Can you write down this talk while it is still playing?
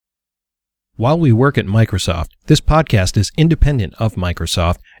While we work at Microsoft, this podcast is independent of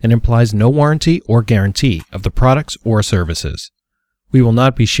Microsoft and implies no warranty or guarantee of the products or services. We will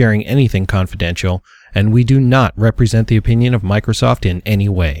not be sharing anything confidential, and we do not represent the opinion of Microsoft in any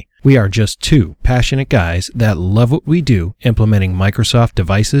way. We are just two passionate guys that love what we do implementing Microsoft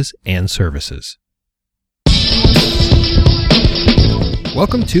devices and services.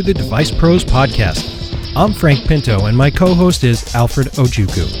 Welcome to the Device Pros Podcast. I'm Frank Pinto, and my co-host is Alfred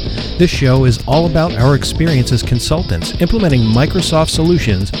Ojukwu. This show is all about our experience as consultants implementing Microsoft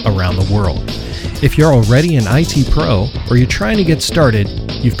solutions around the world. If you're already an IT pro or you're trying to get started,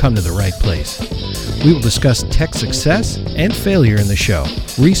 you've come to the right place. We will discuss tech success and failure in the show,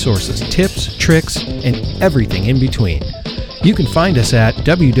 resources, tips, tricks, and everything in between. You can find us at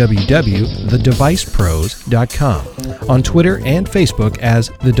www.thedevicepros.com, on Twitter and Facebook as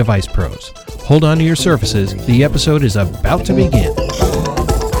The Device Pros. Hold on to your surfaces. The episode is about to begin.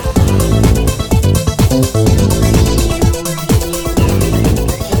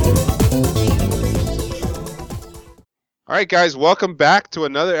 All right, guys, welcome back to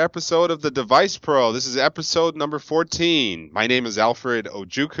another episode of The Device Pro. This is episode number 14. My name is Alfred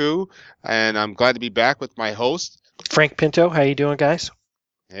Ojukwu, and I'm glad to be back with my host, Frank Pinto. How you doing, guys?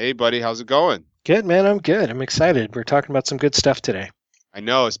 Hey, buddy. How's it going? Good, man. I'm good. I'm excited. We're talking about some good stuff today. I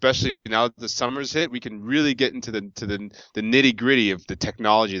know, especially now that the summer's hit, we can really get into the nitty-gritty of the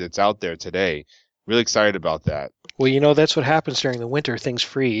technology that's out there today. Really excited about that. Well, you know, that's what happens during the winter. Things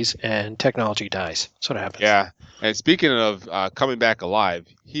freeze and technology dies. That's what happens. Yeah. And speaking of coming back alive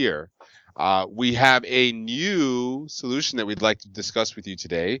here, we have a new solution that we'd like to discuss with you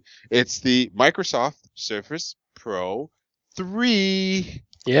today. It's the Microsoft Surface Pro 3.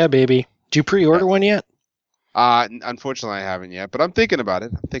 Yeah, baby. Did you pre-order one yet? Unfortunately, I haven't yet, but I'm thinking about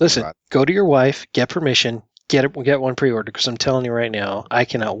it. Listen, go to your wife, get permission, get one pre-ordered, because I'm telling you right now, I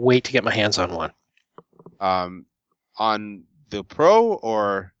cannot wait to get my hands on one. On the Pro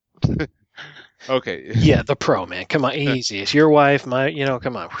or... Okay. Yeah, the Pro, man. Come on, easy. It's your wife, come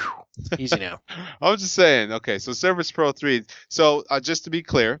on. Whew. Easy now. I was just saying, okay, so Surface Pro 3. So just to be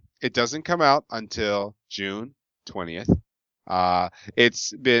clear, it doesn't come out until June 20th.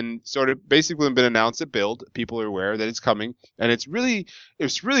 It's been basically been announced at Build. People are aware that it's coming, and it's really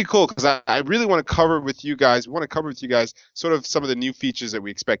cool because I really want to cover with you guys. We want to cover with you guys sort of some of the new features that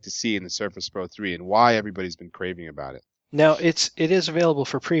we expect to see in the Surface Pro 3 and why everybody's been craving about it. Now it is available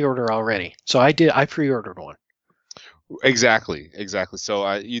for pre-order already. So I pre-ordered one. Exactly.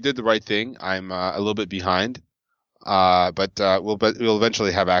 So you did the right thing. I'm a little bit behind, but we'll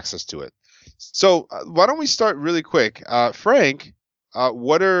eventually have access to it. So why don't we start really quick? Frank,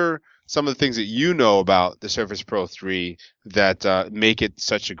 what are some of the things that you know about the Surface Pro 3 that make it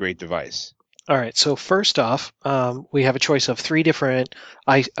such a great device? All right. So first off, we have a choice of three different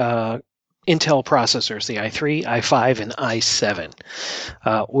Intel processors, the i3, i5, and i7,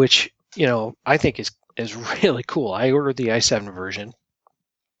 which, I think is really cool. I ordered the i7 version.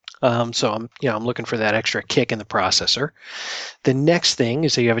 So I'm looking for that extra kick in the processor. The next thing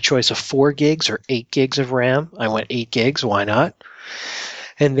is that you have a choice of 4 gigs or 8 gigs of RAM. I went 8 gigs. Why not?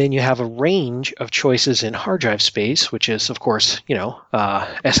 And then you have a range of choices in hard drive space, which is, of course,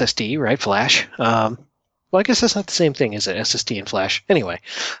 SSD, right? Flash. Well, I guess that's not the same thing, is it? SSD and flash. Anyway,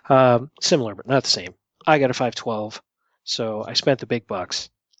 similar, but not the same. I got a 512, so I spent the big bucks.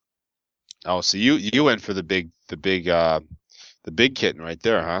 Oh, so you went for the big kitten right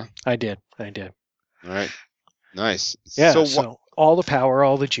there, huh? I did. All right. Nice. Yeah, so all the power,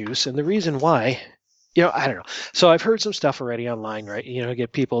 all the juice, and the reason why, I don't know. So I've heard some stuff already online, right? You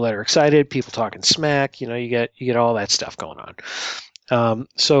get people that are excited, people talking smack, you get all that stuff going on.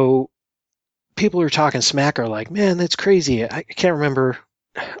 So people who are talking smack are like, man, that's crazy. I can't remember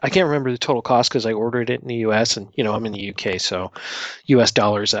the total cost because I ordered it in the US and, I'm in the UK, so US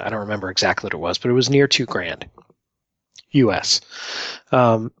dollars, I don't remember exactly what it was, but it was near $2,000 US.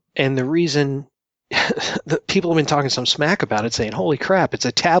 And the reason that people have been talking some smack about it, saying, holy crap, it's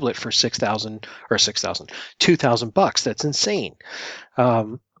a tablet for $2,000. That's insane.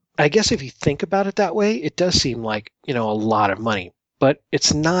 I guess if you think about it that way, it does seem like, a lot of money, but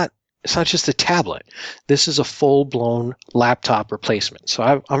it's not just a tablet. This is a full-blown laptop replacement. So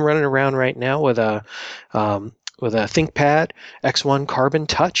I'm running around right now with a ThinkPad X1 Carbon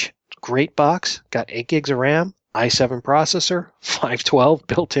Touch. Great box. Got 8 gigs of RAM. i7 processor, 512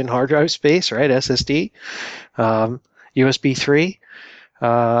 built-in hard drive space, right? SSD, USB 3,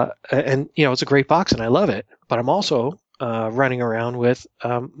 and it's a great box and I love it. But I'm also running around with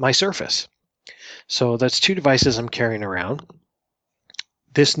my Surface, so that's 2 devices I'm carrying around.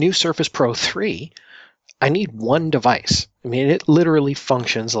 This new Surface Pro 3 I need one device. I mean, it literally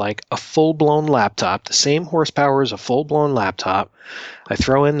functions like a full-blown laptop, the same horsepower as a full-blown laptop. I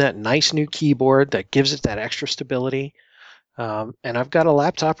throw in that nice new keyboard that gives it that extra stability. And I've got a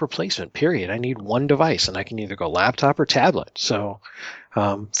laptop replacement, period. I need one device, and I can either go laptop or tablet. So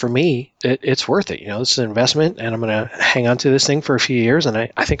for me, it's worth it. You know, this is an investment, and I'm going to hang on to this thing for a few years, and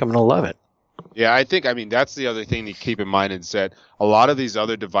I think I'm going to love it. Yeah, I mean, that's the other thing to keep in mind is that a lot of these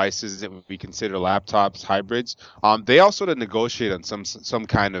other devices that we consider laptops, hybrids, they all sort of negotiate on some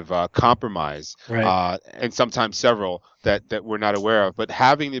kind of compromise, Right. and sometimes several that we're not aware of. But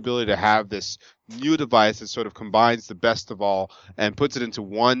having the ability to have this new device that sort of combines the best of all and puts it into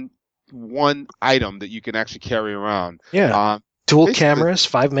one item that you can actually carry around. Yeah. Dual basically- cameras,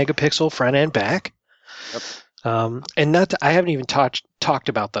 5-megapixel front and back. Yep. And I haven't even talked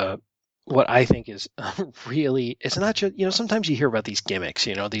about what I think is really, it's not just, you know, sometimes you hear about these gimmicks,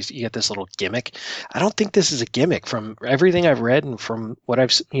 you get this little gimmick. I don't think this is a gimmick. From everything I've read and from what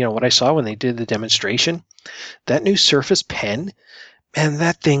I saw when they did the demonstration, that new Surface Pen, man,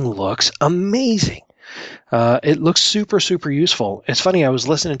 that thing looks amazing. It looks super, super useful. It's funny, I was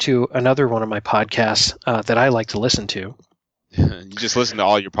listening to another one of my podcasts that I like to listen to. You just listen to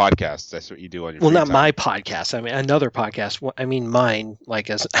all your podcasts. That's what you do on your Well, free not time. my podcast. I mean, another podcast. I mean, mine, like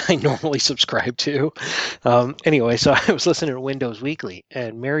as I normally subscribe to. Anyway, so I was listening to Windows Weekly,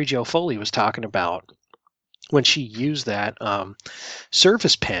 and Mary Jo Foley was talking about when she used that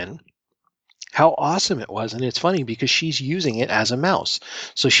Surface Pen, how awesome it was. And it's funny because she's using it as a mouse.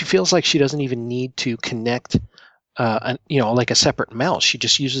 So she feels like she doesn't even need to connect, like a separate mouse. She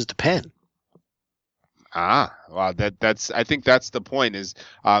just uses the pen. Wow. I think that's the point is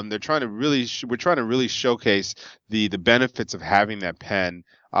we're trying to really showcase the benefits of having that pen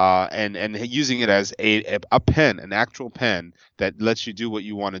and using it as a pen, an actual pen that lets you do what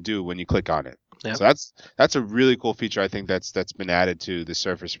you want to do when you click on it. Yep. So that's a really cool feature. I think that's been added to the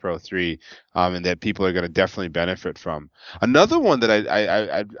Surface Pro 3, and that people are going to definitely benefit from. Another one that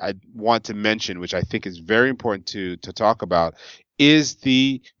I want to mention, which I think is very important to talk about, is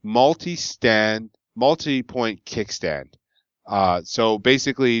the multi-point kickstand. So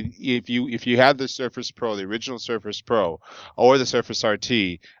basically, if you have the Surface Pro, the original Surface Pro, or the Surface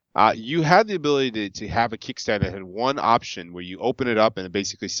RT, you have the ability to have a kickstand that had one option where you open it up and it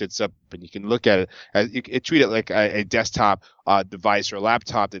basically sits up and you can look at it as treat it like a desktop device or a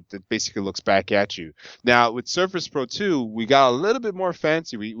laptop that basically looks back at you. Now with Surface Pro 2, we got a little bit more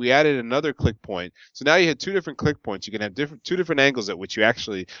fancy. We added another click point. So now you had two different click points. You can have two different angles at which you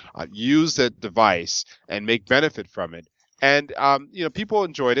actually use that device and make benefit from it. And, people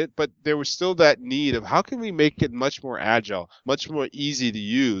enjoyed it, but there was still that need of how can we make it much more agile, much more easy to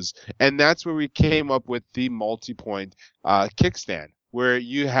use? And that's where we came up with the multi-point kickstand, where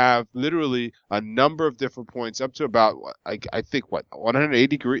you have literally a number of different points up to about, I think, 180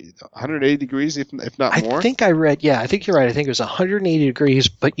 degrees, if not more? I think I read, I think you're right. I think it was 180 degrees,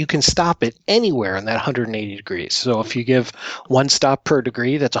 but you can stop it anywhere in that 180 degrees. So if you give one stop per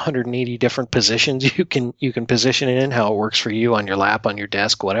degree, that's 180 different positions you can position it in, how it works for you on your lap, on your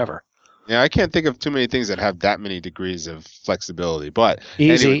desk, whatever. Yeah, I can't think of too many things that have that many degrees of flexibility, but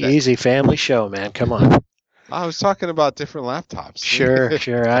easy family show, man. Come on. I was talking about different laptops.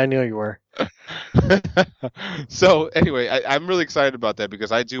 Sure. I knew you were. So anyway, I'm really excited about that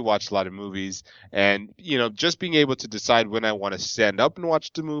because I do watch a lot of movies, and just being able to decide when I want to stand up and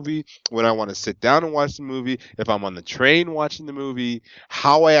watch the movie, when I want to sit down and watch the movie, if I'm on the train watching the movie,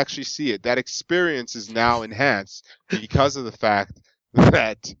 how I actually see it. That experience is now enhanced because of the fact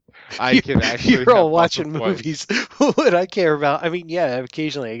that I can actually. You're all watching movies. What would I care about? I mean,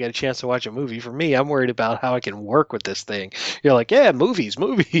 occasionally I get a chance to watch a movie. For me, I'm worried about how I can work with this thing. You're like, movies.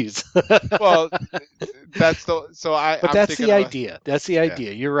 Well, that's the idea. That's the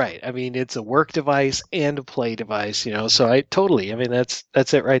idea. You're right. I mean, it's a work device and a play device. So I mean,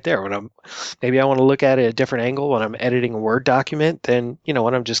 that's it right there. When maybe I want to look at it at a different angle when I'm editing a Word document, then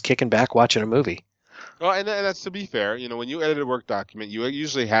when I'm just kicking back watching a movie. Well, and that's to be fair. When you edit a work document, you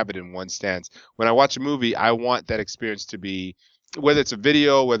usually have it in one stance. When I watch a movie, I want that experience to be, whether it's a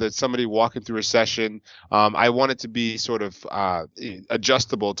video, whether it's somebody walking through a session, I want it to be sort of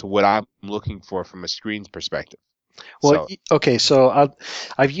adjustable to what I'm looking for from a screen's perspective. Well, okay, so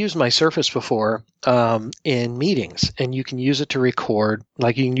I've used my Surface before in meetings, and you can use it to record.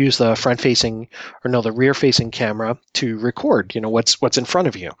 Like you can use the the rear-facing camera to record. What's in front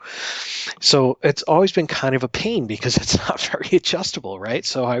of you. So it's always been kind of a pain because it's not very adjustable, right?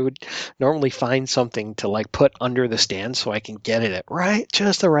 So I would normally find something to put under the stand so I can get it at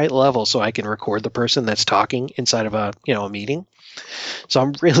just the right level so I can record the person that's talking inside of a meeting. So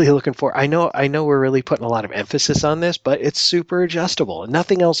I'm really looking for. I know we're really putting a lot of emphasis on this, but it's super adjustable.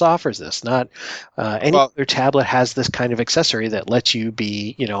 Nothing else offers this. Not any other tablet has this kind of accessory that lets you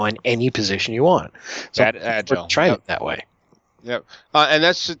be, in any position you want. So that agile. We're trying it that way. Yep. And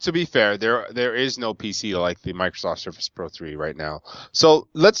that's, to be fair, there is no PC like the Microsoft Surface Pro 3 right now. So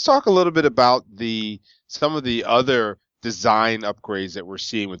let's talk a little bit about some of the other design upgrades that we're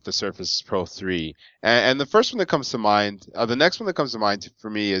seeing with the Surface Pro 3. And the first one that comes to mind, the next one that comes to mind for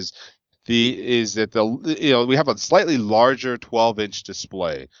me is that we have a slightly larger 12-inch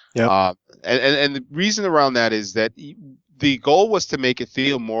display. Yep. And the reason around that is that the goal was to make it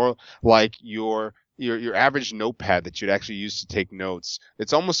feel more like your average notepad that you'd actually use to take notes.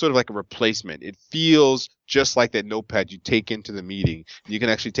 It's almost sort of like a replacement. It feels just like that notepad you take into the meeting. You can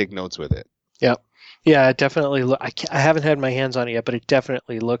actually take notes with it. Yep. Yeah, it definitely. I haven't had my hands on it yet, but it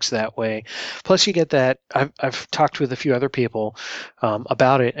definitely looks that way. Plus, you get that. I've talked with a few other people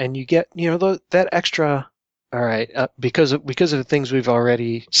about it, and you get that extra. All right, because of the things we've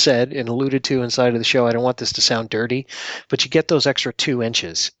already said and alluded to inside of the show, I don't want this to sound dirty, but you get those extra 2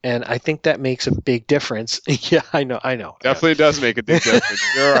 inches, and I think that makes a big difference. Yeah, I know. Definitely does make a big difference.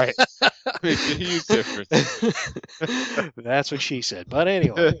 You're right. Makes a huge difference. That's what she said. But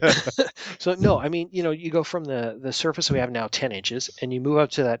anyway, so no, I mean, you go from the Surface we have now 10 inches, and you move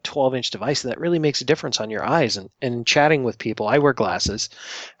up to that 12-inch device, and that really makes a difference on your eyes. And chatting with people, I wear glasses,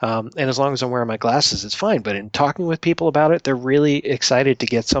 and as long as I'm wearing my glasses, it's fine. But in talking with people about it, they're really excited to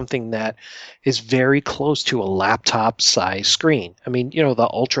get something that is very close to a laptop size screen. I mean, the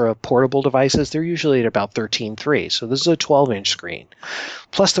ultra portable devices, they're usually at about 13.3. So this is a 12-inch screen.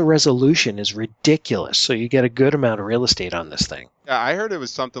 Plus the resolution is ridiculous. So you get a good amount of real estate on this thing. Yeah, I heard it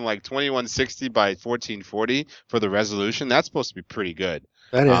was something like 2160 by 1440 for the resolution. That's supposed to be pretty good.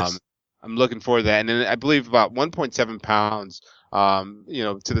 That is. I'm looking forward to that. And then I believe about 1.7 pounds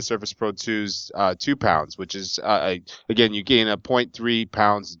to the Surface Pro 2's 2 pounds, which is, again, you gain a 0.3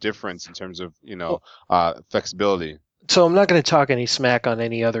 pounds difference in terms of, flexibility. So I'm not going to talk any smack on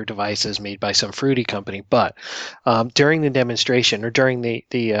any other devices made by some fruity company, but during the demonstration or during the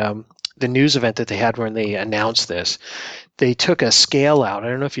news event that they had when they announced this, they took a scale out. I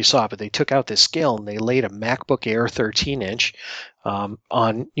don't know if you saw it, but they took out this scale and they laid a MacBook Air 13-inch on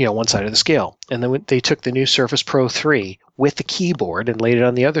one side of the scale, and then they took the new Surface Pro 3 with the keyboard and laid it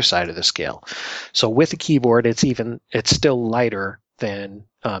on the other side of the scale. So with the keyboard, it's still lighter than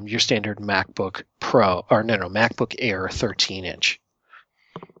your standard MacBook Pro MacBook Air 13-inch.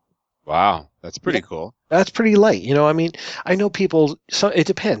 Wow, that's pretty cool. That's pretty light. I mean, I know people, so it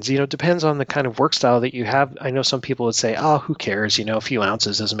depends, it depends on the kind of work style that you have. I know some people would say, oh, who cares? A few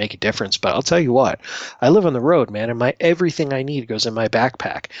ounces doesn't make a difference. But I'll tell you what, I live on the road, man, and everything I need goes in my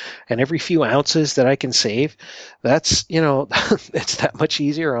backpack. And every few ounces that I can save, that's, it's that much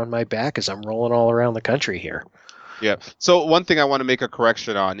easier on my back as I'm rolling all around the country here. Yeah. So one thing I want to make a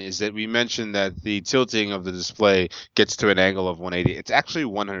correction on is that we mentioned that the tilting of the display gets to an angle of 180. It's actually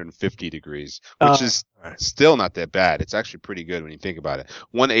 150 degrees, which is still not that bad. It's actually pretty good when you think about it.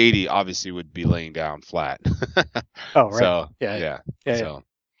 180 obviously would be laying down flat. Oh, right. So, yeah. So,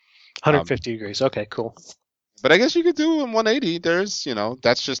 150 degrees. Okay, cool. But I guess you could do 180. There's,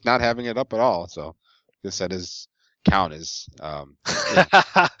 that's just not having it up at all. So I guess that is count as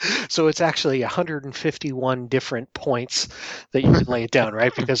so it's actually 151 different points that you can lay it down,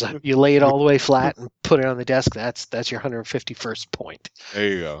 right? Because you lay it all the way flat and put it on the desk, that's your 151st point. There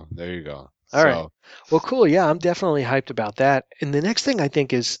you go. All right. Well, cool. Yeah, I'm definitely hyped about that. And the next thing I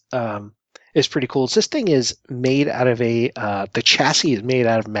think is pretty cool. This thing is made out of the chassis is made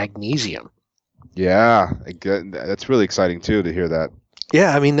out of magnesium. Yeah, that's really exciting too to hear that.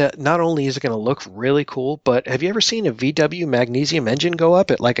 Yeah, I mean, not only is it going to look really cool, but have you ever seen a VW magnesium engine go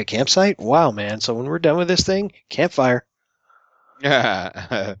up at like a campsite? Wow, man. So when we're done with this thing, campfire.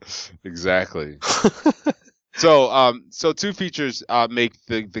 Yeah, exactly. So two features make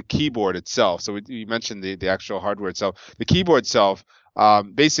the keyboard itself. So you mentioned the actual hardware itself. The keyboard itself,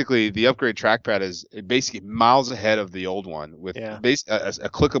 basically the upgrade trackpad is basically miles ahead of the old one with a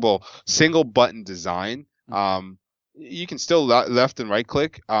clickable single button design. You can still left and right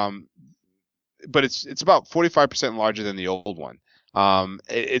click, but it's about 45% larger than the old one.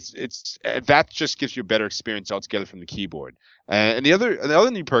 That just gives you a better experience altogether from the keyboard. And the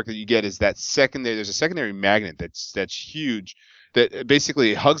other new perk that you get is that there's a secondary magnet that's huge that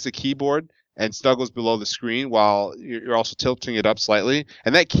basically hugs the keyboard and snuggles below the screen while you're also tilting it up slightly,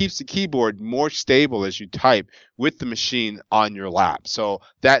 and that keeps the keyboard more stable as you type with the machine on your lap. So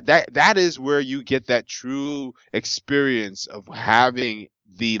that is where you get that true experience of having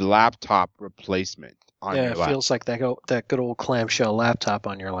the laptop replacement. on your it lap. feels like that good old clamshell laptop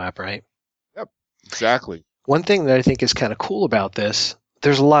on your lap, right? Yep, exactly. One thing that I think is kind of cool about this,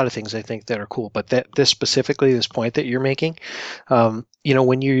 there's a lot of things I think that are cool, but this specifically, this point that you're making,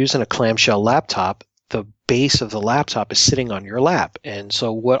 when you're using a clamshell laptop, the base of the laptop is sitting on your lap. And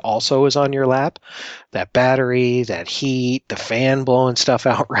so what also is on your lap? That battery, that heat, the fan blowing stuff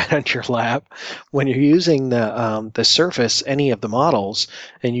out right on your lap. When you're using the Surface, any of the models,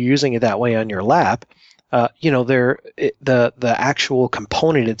 and you're using it that way on your lap, the actual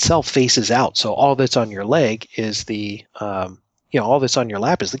component itself faces out. So all that's on your leg is all that's on your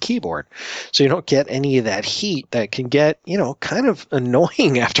lap is the keyboard. So you don't get any of that heat that can get, kind of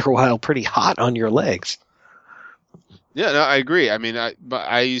annoying after a while, pretty hot on your legs. Yeah, no, I agree. I mean,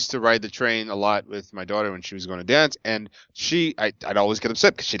 I used to ride the train a lot with my daughter when she was going to dance, and I'd always get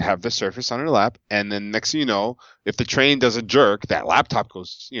upset because she'd have the Surface on her lap, and then next thing you know, if the train does a jerk, that laptop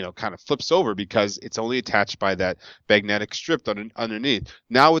goes, kind of flips over because it's only attached by that magnetic strip underneath.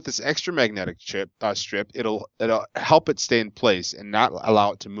 Now with this extra magnetic strip, it'll help it stay in place and not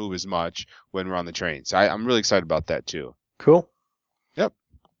allow it to move as much when we're on the train. So I'm really excited about that too. Cool. Yep.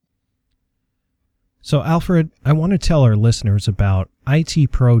 So, Alfred, I want to tell our listeners about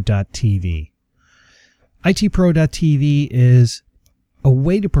itpro.tv. itpro.tv is a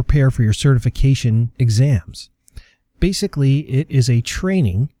way to prepare for your certification exams. Basically, it is a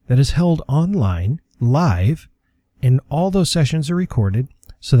training that is held online, live, and all those sessions are recorded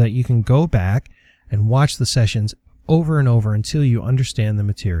so that you can go back and watch the sessions over and over until you understand the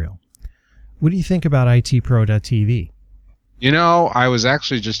material. What do you think about itpro.tv? I was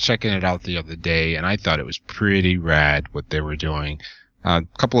actually just checking it out the other day, and I thought it was pretty rad what they were doing. A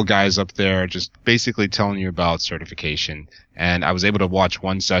couple of guys up there just basically telling you about certification, and I was able to watch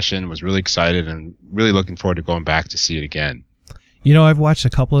one session, was really excited, and really looking forward to going back to see it again. I've watched a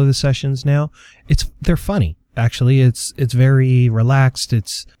couple of the sessions now. They're funny, actually. It's very relaxed.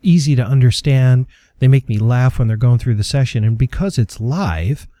 It's easy to understand. They make me laugh when they're going through the session, and because it's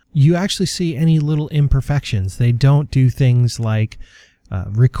live, you actually see any little imperfections. They don't do things like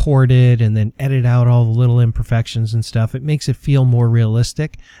record it and then edit out all the little imperfections and stuff. It makes it feel more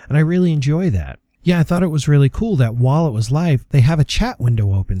realistic, and I really enjoy that. Yeah, I thought it was really cool that while it was live, they have a chat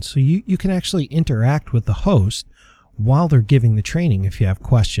window open, so you can actually interact with the host while they're giving the training if you have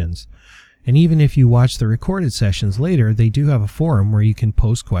questions. And even if you watch the recorded sessions later, they do have a forum where you can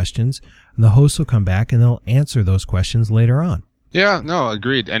post questions, and the host will come back and they'll answer those questions later on. Yeah, no,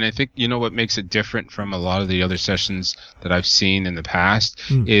 agreed. And I think, what makes it different from a lot of the other sessions that I've seen in the past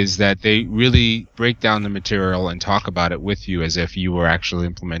is that they really break down the material and talk about it with you as if you were actually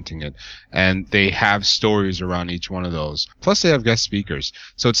implementing it. And they have stories around each one of those. Plus they have guest speakers.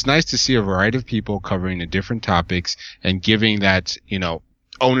 So it's nice to see a variety of people covering the different topics and giving that,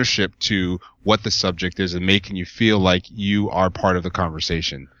 ownership to what the subject is and making you feel like you are part of the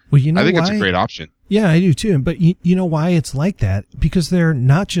conversation. Well, I think it's a great option. Yeah, I do too. But you know why it's like that? Because they're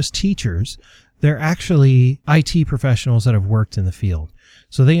not just teachers. They're actually IT professionals that have worked in the field.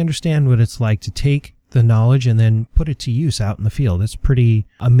 So they understand what it's like to take the knowledge and then put it to use out in the field. It's pretty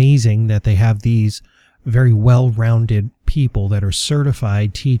amazing that they have these very well-rounded people that are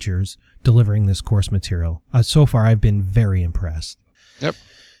certified teachers delivering this course material. So far, I've been very impressed. Yep.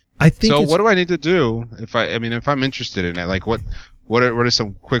 I think. So what do I need to do if I'm interested in it? Like what are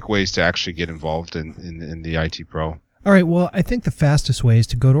some quick ways to actually get involved in the IT Pro? All right. Well, I think the fastest way is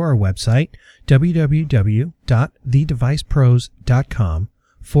to go to our website,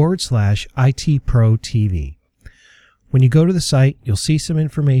 www.thedevicepros.com/ITProTV. When you go to the site, you'll see some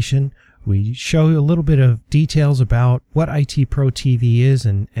information. We show you a little bit of details about what IT Pro TV is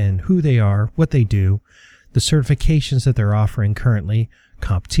and who they are, what they do, the certifications that they're offering currently,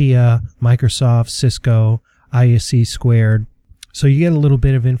 CompTIA, Microsoft, Cisco, ISC Squared. So you get a little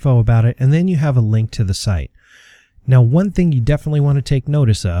bit of info about it, and then you have a link to the site. Now, one thing you definitely want to take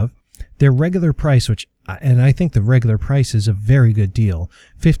notice of, their regular price, and I think the regular price is a very good deal,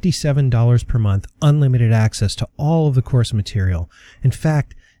 $57 per month, unlimited access to all of the course material. In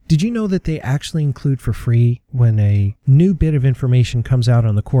fact, did you know that they actually include for free when a new bit of information comes out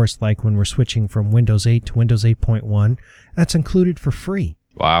on the course, like when we're switching from Windows 8 to Windows 8.1, that's included for free.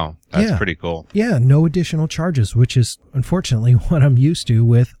 Wow, that's pretty cool. Yeah, no additional charges, which is unfortunately what I'm used to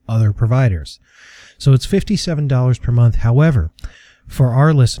with other providers. So it's $57 per month. However, for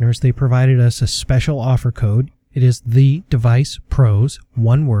our listeners, they provided us a special offer code. It is The Device Pros,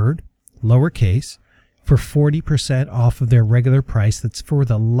 one word, lowercase, for 40% off of their regular price. That's for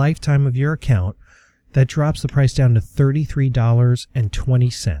the lifetime of your account. that drops the price down to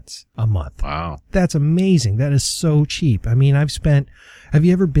 $33.20 a month. Wow. That's amazing. That is so cheap. I mean, have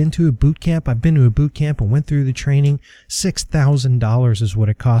you ever been to a boot camp? I've been to a boot camp and went through the training. $6,000 is what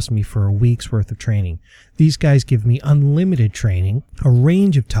it cost me for a week's worth of training. These guys give me unlimited training, a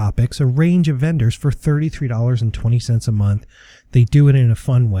range of topics, a range of vendors for $33.20 a month. They do it in a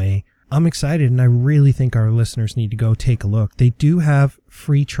fun way. I'm excited, and I really think our listeners need to go take a look. They do have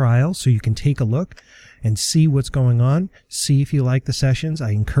free trials, so you can take a look and see what's going on, see if you like the sessions. I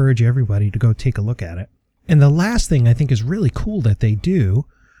encourage everybody to go take a look at it. And the last thing I think is really cool that they do,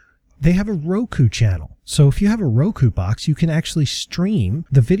 they have a Roku channel. So if you have a Roku box, you can actually stream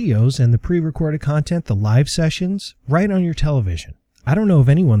the videos and the pre-recorded content, the live sessions, right on your television. I don't know of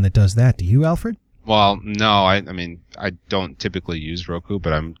anyone that does that. Do you, Alfred? Well, no, I mean, I don't typically use Roku,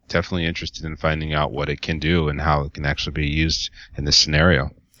 but I'm definitely interested in finding out what it can do and how it can actually be used in this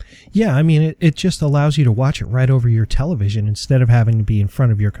scenario. Yeah, I mean, it just allows you to watch it right over your television instead of having to be in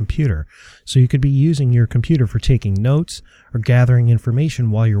front of your computer. So you could be using your computer for taking notes or gathering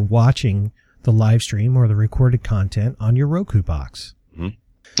information while you're watching the live stream or the recorded content on your Roku box. Mm-hmm.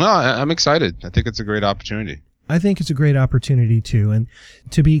 Well, I'm excited. I think it's a great opportunity. I think it's a great opportunity too. And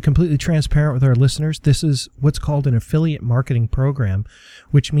to be completely transparent with our listeners, this is what's called an affiliate marketing program,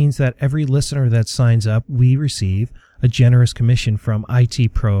 which means that every listener that signs up, we receive a generous commission from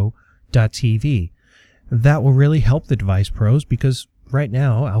itpro.tv. That will really help the Device Pros because right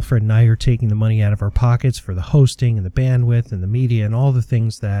now, Alfred and I are taking the money out of our pockets for the hosting and the bandwidth and the media and all the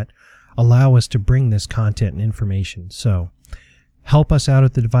things that allow us to bring this content and information. So help us out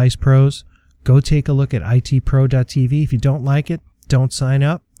at the Device Pros. Go take a look at itpro.tv. If you don't like it, don't sign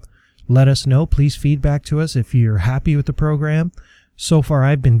up. Let us know. Please feedback to us if you're happy with the program. So far,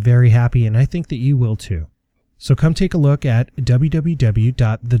 I've been very happy, and I think that you will too. So come take a look at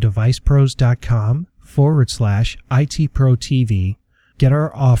www.thedevicepros.com/itprotv. Get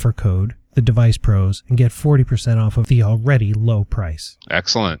our offer code, the Device Pros, and get 40% off of the already low price.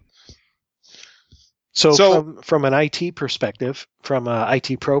 Excellent. So from an IT perspective, from an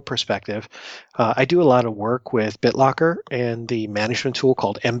IT Pro perspective, I do a lot of work with BitLocker and the management tool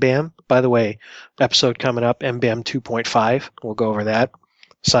called MBAM. By the way, episode coming up, MBAM 2.5. We'll go over that.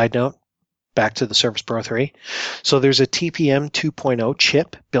 Side note, back to the Surface Pro 3. So there's a TPM 2.0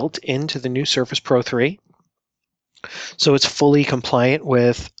 chip built into the new Surface Pro 3. So it's fully compliant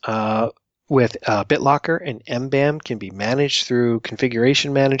with BitLocker, and MBAM can be managed through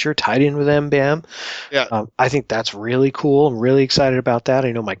Configuration Manager tied in with MBAM. Yeah. I think that's really cool. I'm really excited about that.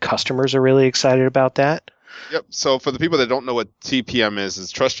 I know my customers are really excited about that. Yep. So for the people that don't know what TPM is, it's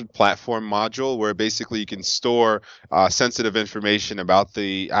Trusted Platform Module, where basically you can store sensitive information about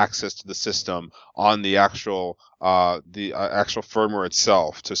the access to the system on the actual firmware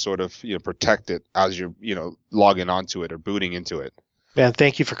itself to sort of protect it as you're logging onto it or booting into it. Man,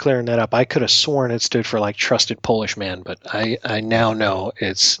 thank you for clearing that up. I could have sworn it stood for like Trusted Polish Man, but I now know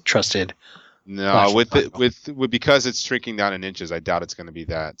it's Trusted. No, because it's shrinking down in inches, I doubt it's going to be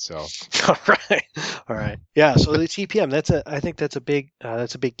that. So. All right. Yeah. So the TPM, I think that's a big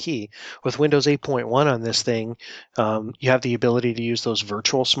key with Windows 8.1 on this thing. You have the ability to use those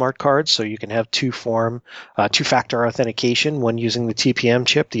virtual smart cards, so you can have two-factor authentication, one using the TPM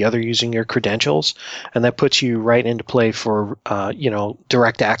chip, the other using your credentials, and that puts you right into play for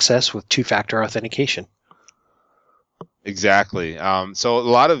direct access with two-factor authentication. Exactly. So a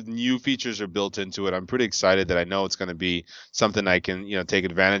lot of new features are built into it. I'm pretty excited that I know it's going to be something I can, take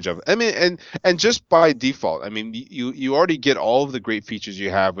advantage of. I mean, and just by default, I mean, you already get all of the great features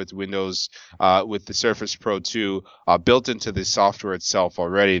you have with Windows, with the Surface Pro 2, built into the software itself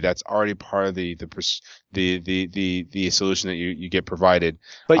already. That's already part of the solution that you get provided.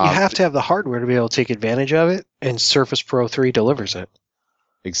 But you have to have the hardware to be able to take advantage of it, and Surface Pro 3 delivers it.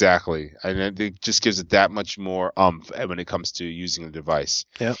 Exactly. And it just gives it that much more when it comes to using the device.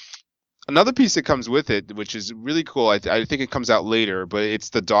 Yeah. Another piece that comes with it, which is really cool, I think it comes out later, but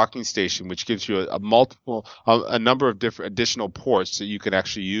it's the docking station, which gives you a number of different additional ports that you can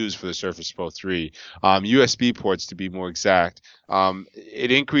actually use for the Surface Pro 3. USB ports, to be more exact.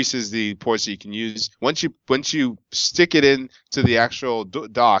 It increases the ports that you can use. Once you stick it in to the actual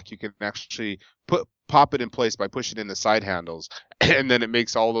dock, you can actually pop it in place by pushing in the side handles, and then it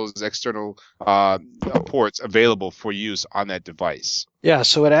makes all those external ports available for use on that device. Yeah,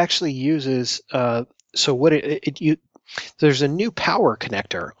 so it actually uses there's a new power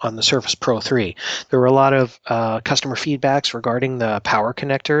connector on the Surface Pro 3. There were a lot of customer feedbacks regarding the power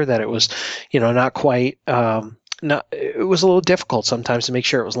connector, that it was, not quite it was a little difficult sometimes to make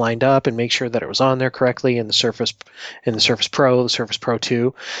sure it was lined up and make sure that it was on there correctly in the Surface Pro, the Surface Pro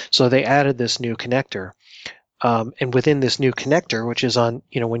 2. So they added this new connector. And within this new connector, which is on,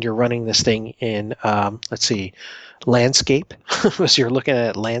 when you're running this thing in, let's see, landscape, as you're looking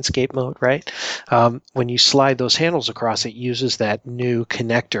at landscape mode, right? When you slide those handles across, it uses that new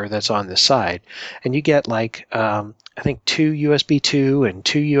connector that's on the side. And you get like, I think 2 USB 2 and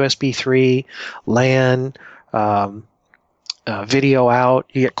 2 USB 3, LAN, video out.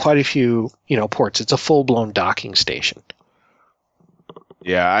 You get quite a few, ports. It's a full-blown docking station.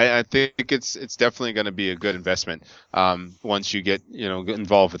 Yeah, I think it's definitely going to be a good investment once you get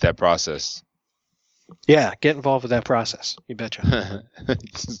involved with that process. Yeah, get involved with that process. You betcha.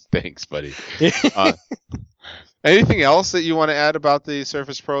 Thanks, buddy. Anything else that you want to add about the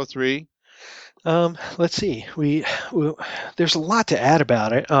Surface Pro 3? Let's see. We there's a lot to add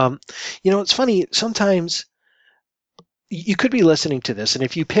about it. It's funny sometimes. You could be listening to this, and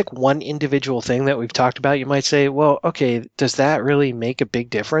if you pick one individual thing that we've talked about, you might say, well, okay, does that really make a big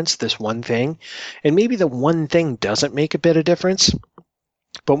difference, this one thing? And maybe the one thing doesn't make a bit of difference.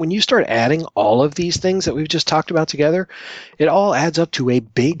 But when you start adding all of these things that we've just talked about together, it all adds up to a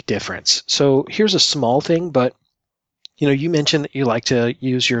big difference. So here's a small thing, but you mentioned that you like to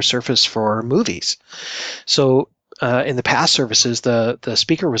use your Surface for movies. So in the past Surfaces, the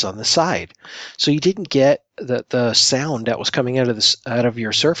speaker was on the side, so you didn't get the sound that was coming out of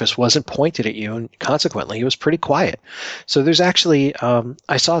your Surface wasn't pointed at you, and consequently, it was pretty quiet. So there's actually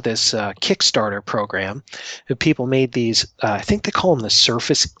I saw this Kickstarter program, and people made these. I think they call them the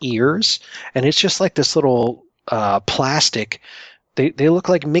Surface ears, and it's just like this little plastic. They look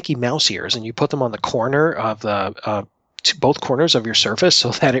like Mickey Mouse ears, and you put them on the corner of the to both corners of your Surface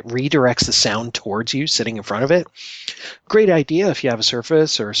so that it redirects the sound towards you sitting in front of it. Great idea if you have a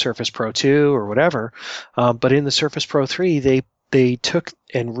Surface or a Surface Pro 2 or whatever. But in the Surface Pro 3, they took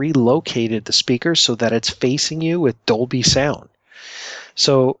and relocated the speakers so that it's facing you with Dolby sound.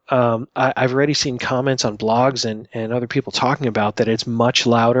 So I've already seen comments on blogs and other people talking about that it's much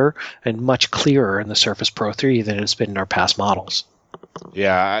louder and much clearer in the Surface Pro 3 than it's been in our past models.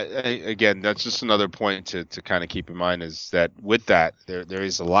 Yeah, again, that's just another point to kind of keep in mind is that with that, there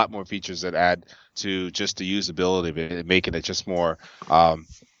is a lot more features that add to just the usability of it, making it just more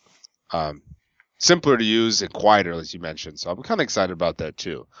simpler to use and quieter, as you mentioned. So I'm kind of excited about that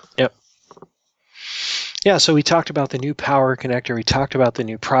too. Yep. Yeah, so we talked about the new power connector. We talked about the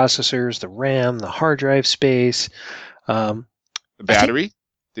new processors, the RAM, the hard drive space. The battery,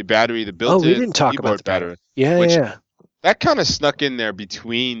 the built-in we didn't talk about the battery. Yeah. That kind of snuck in there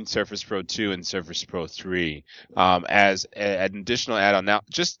between Surface Pro 2 and Surface Pro 3 as an additional add-on. Now,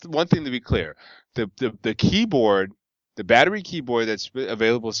 just one thing to be clear, the keyboard, the battery keyboard that's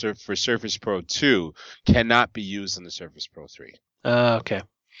available for Surface Pro 2 cannot be used in the Surface Pro 3. Okay.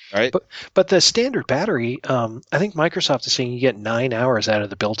 Right? But the standard battery, I think Microsoft is saying you get 9 hours out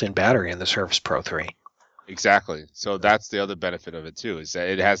of the built-in battery in the Surface Pro 3. Exactly. So that's the other benefit of it too, is that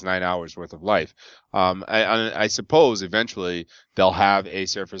it has 9 hours worth of life. I suppose eventually they'll have a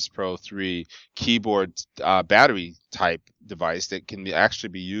Surface Pro 3 keyboard battery type device that can actually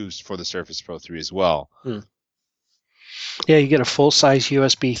be used for the Surface Pro 3 as well. Yeah, you get a full-size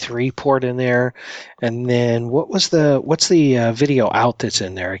USB 3 port in there, and then what's the video out that's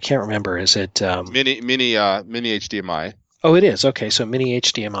in there? I can't remember. Is it mini HDMI? Oh, it is. Okay, so mini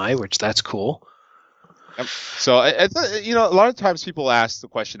HDMI, which that's cool. So, a lot of times people ask the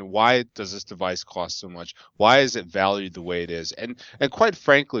question, why does this device cost so much? Why is it valued the way it is? And quite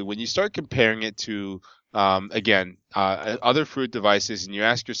frankly, when you start comparing it to, other Fruit devices, and you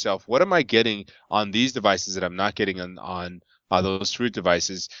ask yourself, what am I getting on these devices that I'm not getting on those Fruit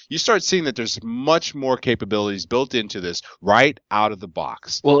devices, you start seeing that there's much more capabilities built into this right out of the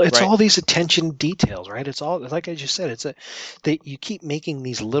box. Well, it's all these attention details, right? It's all, like I just said, that you keep making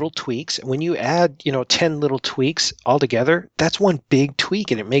these little tweaks. And when you add, 10 little tweaks all together, that's one big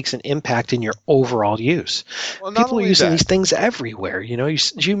tweak, and it makes an impact in your overall use. Well, people are using these things everywhere.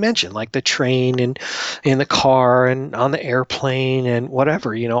 You mentioned like the train and in the car and on the airplane and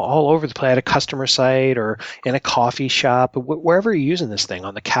whatever, all over the place at a customer site or in a coffee shop, wherever you're using this thing,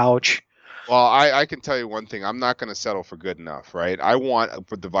 on the couch. Well, I can tell you one thing. I'm not going to settle for good enough, right? I want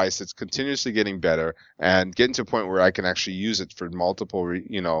a device that's continuously getting better and getting to a point where I can actually use it for multiple,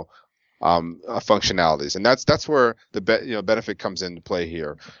 functionalities. And that's where the benefit comes into play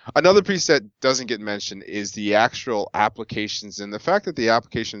here. Another piece that doesn't get mentioned is the actual applications, and the fact that the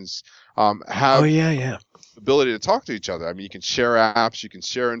applications have yeah. ability to talk to each other. I mean, you can share apps, you can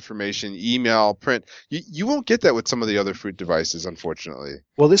share information, email, print. You won't get that with some of the other Fruit devices, unfortunately.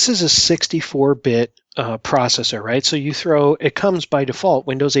 Well, this is a 64-bit processor, right? So it comes by default,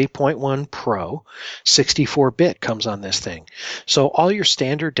 Windows 8.1 Pro, 64-bit comes on this thing. So all your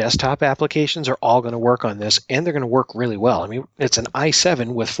standard desktop applications are all going to work on this, and they're going to work really well. I mean, it's an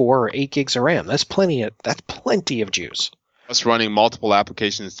i7 with 4 or 8 gigs of RAM. That's plenty of juice. Us running multiple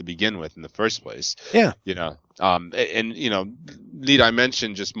applications to begin with in the first place. Yeah. Need I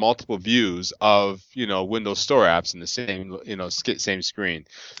mention just multiple views of, Windows Store apps in the same, same screen.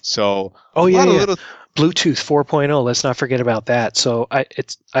 So Bluetooth 4.0. Let's not forget about that. So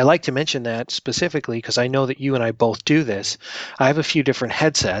I like to mention that specifically because I know that you and I both do this. I have a few different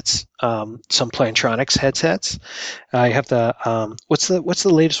headsets, some Plantronics headsets. I have the what's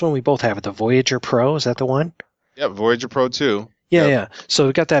the latest one we both have? The Voyager Pro. Is that the one? Yeah, Voyager Pro 2. Yeah. So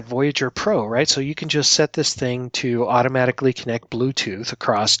we got that Voyager Pro, right? So you can just set this thing to automatically connect Bluetooth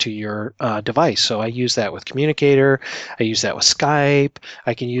across to your device. So I use that with Communicator. I use that with Skype.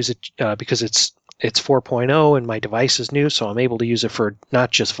 I can use it because it's 4.0 and my device is new, so I'm able to use it for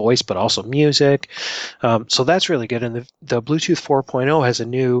not just voice but also music. So that's really good. And the Bluetooth 4.0 has a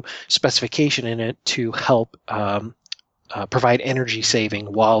new specification in it to help provide energy saving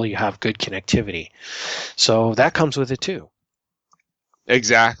while you have good connectivity. So that comes with it too.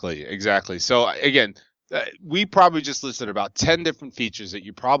 Exactly. So again, we probably just listed about 10 different features that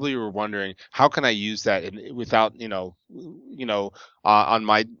you probably were wondering, how can I use that without, on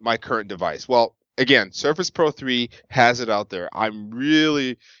my current device? Well, again, Surface Pro 3 has it out there. I'm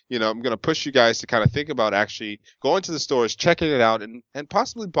really, I'm going to push you guys to kind of think about actually going to the stores, checking it out, and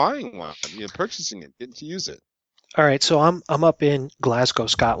possibly buying one, purchasing it, getting to use it. All right, so I'm up in Glasgow,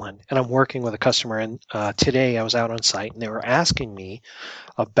 Scotland, and I'm working with a customer. And today I was out on site, and they were asking me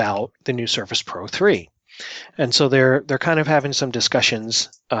about the new Surface Pro 3. And so they're kind of having some discussions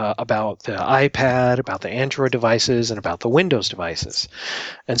about the iPad, about the Android devices, and about the Windows devices.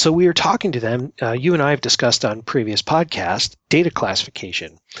 And so we were talking to them. You and I have discussed on previous podcasts data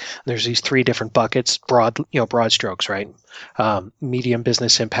classification. There's these 3 different buckets, broad strokes, right? Medium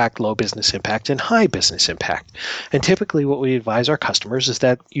business impact, low business impact, and high business impact. And typically what we advise our customers is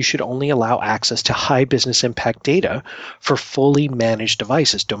that you should only allow access to high business impact data for fully managed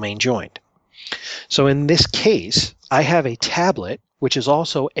devices, domain joined. So in this case, I have a tablet, which is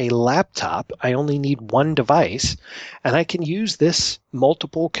also a laptop. I only need one device, and I can use this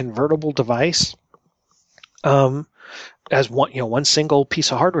multiple convertible device as one single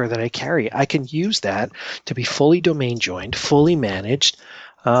piece of hardware that I carry. I can use that to be fully domain joined, fully managed,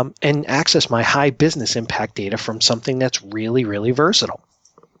 and access my high business impact data from something that's really, really versatile.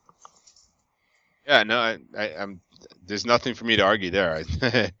 Yeah, no, I'm. There's nothing for me to argue there. I'm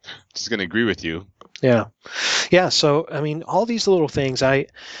just going to agree with you. Yeah. So I mean, all these little things, I'm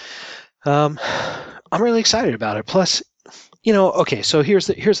really excited about it. Plus, okay. So here's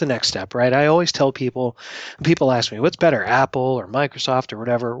the next step, right? I always tell people ask me, what's better, Apple or Microsoft or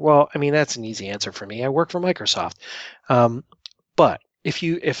whatever? Well, I mean, that's an easy answer for me. I work for Microsoft, but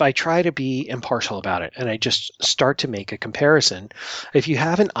if I try to be impartial about it and I just start to make a comparison, if you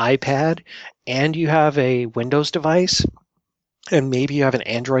have an iPad and you have a Windows device and maybe you have an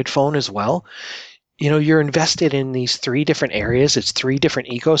Android phone as well, you're invested in these 3 different areas. It's 3 different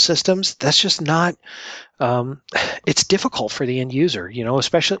ecosystems. That's just not, it's difficult for the end user,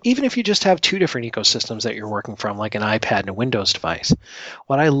 especially even if you just have 2 different ecosystems that you're working from, like an iPad and a Windows device.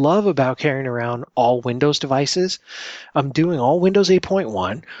 What I love about carrying around all Windows devices, I'm doing all Windows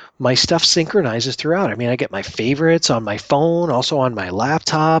 8.1. My stuff synchronizes throughout. I mean, I get my favorites on my phone, also on my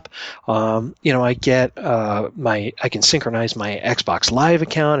laptop. I get I can synchronize my Xbox Live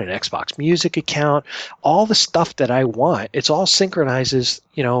account and Xbox Music account. All the stuff that I want, it's all synchronizes,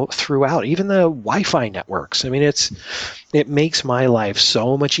 throughout, even the Wi-Fi networks. I mean, it makes my life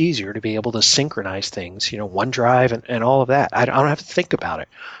so much easier to be able to synchronize things, OneDrive and all of that. I don't have to think about it.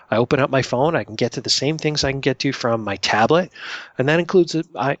 I open up my phone, I can get to the same things I can get to from my tablet, and that includes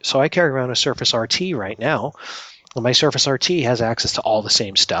so I carry around a Surface RT right now. And my Surface RT has access to all the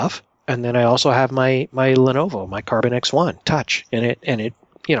same stuff, and then I also have my Lenovo, my Carbon X1 Touch, and it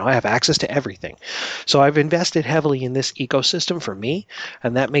I have access to everything. So I've invested heavily in this ecosystem for me,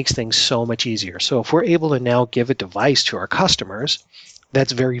 and that makes things so much easier. So if we're able to now give a device to our customers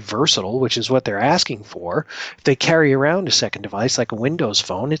that's very versatile, which is what they're asking for, if they carry around a second device like a Windows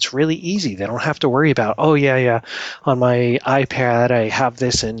phone, it's really easy. They don't have to worry about, on my iPad I have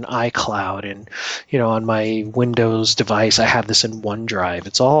this in iCloud, and on my Windows device I have this in OneDrive.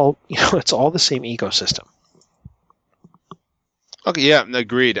 It's all the same ecosystem. Okay, yeah,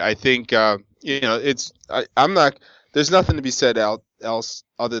 agreed. I think I'm not. There's nothing to be said else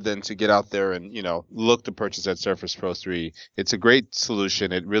other than to get out there and look to purchase that Surface Pro 3. It's a great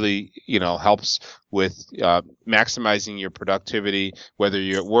solution. It really helps with maximizing your productivity, whether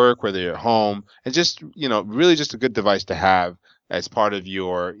you're at work, whether you're at home, and just really just a good device to have as part of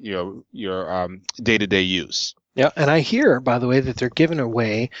your day-to-day use. Yeah, and I hear, by the way, that they're giving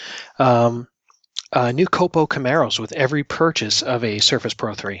away new Copo Camaros with every purchase of a Surface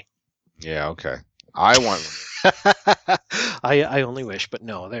Pro 3. Yeah, okay. I want one. I only wish, but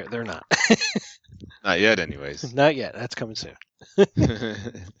no, they're not. Not yet, anyways. Not yet. That's coming soon.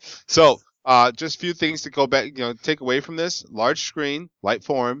 So, just a few things to go back, take away from this. Large screen, light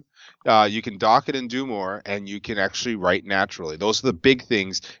form. You can dock it and do more, and you can actually write naturally. Those are the big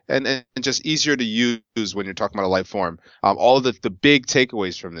things, and just easier to use when you're talking about a light form. All of the big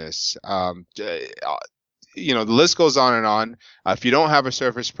takeaways from this. The list goes on and on. If you don't have a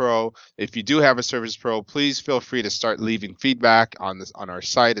Surface Pro, if you do have a Surface Pro, please feel free to start leaving feedback on our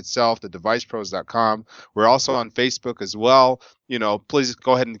site itself, thedevicepros.com. We're also on Facebook as well. Please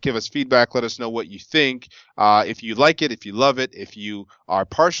go ahead and give us feedback. Let us know what you think. If you like it, if you love it, if you are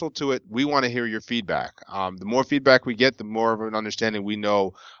partial to it, we want to hear your feedback. The more feedback we get, the more of an understanding we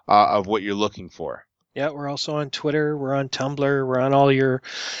know of what you're looking for. Yeah, we're also on Twitter. We're on Tumblr. We're on all your,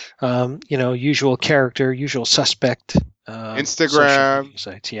 usual suspect Instagram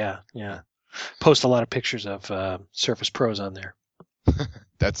sites. Yeah. Post a lot of pictures of Surface Pros on there.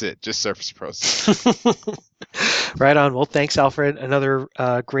 That's it. Just Surface Pros. Right on. Well, thanks, Alfred. Another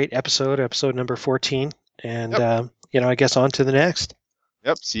great episode number 14. And, I guess on to the next.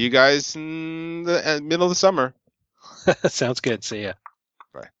 Yep. See you guys in the middle of the summer. Sounds good. See ya.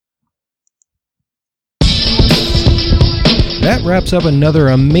 That wraps up another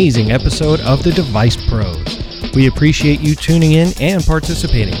amazing episode of the Device Pros. We appreciate you tuning in and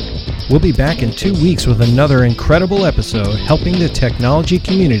participating. We'll be back in 2 weeks with another incredible episode helping the technology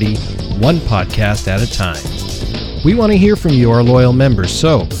community one podcast at a time. We want to hear from you, our loyal members,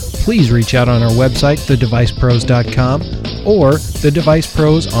 so please reach out on our website, thedevicepros.com, or The Device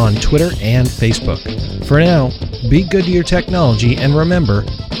Pros on Twitter and Facebook. For now, be good to your technology, and remember,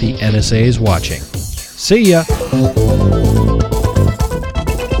 the NSA is watching. See ya!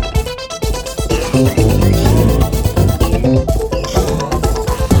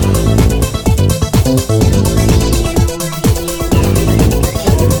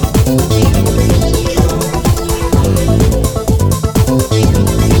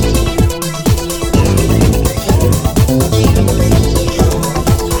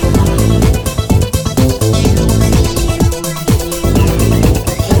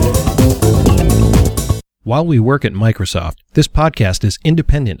 While we work at Microsoft, this podcast is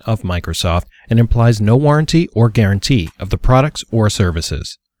independent of Microsoft and implies no warranty or guarantee of the products or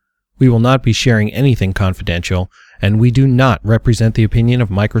services. We will not be sharing anything confidential, and we do not represent the opinion of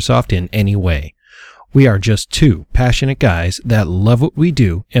Microsoft in any way. We are just two passionate guys that love what we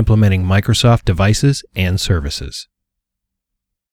do implementing Microsoft devices and services.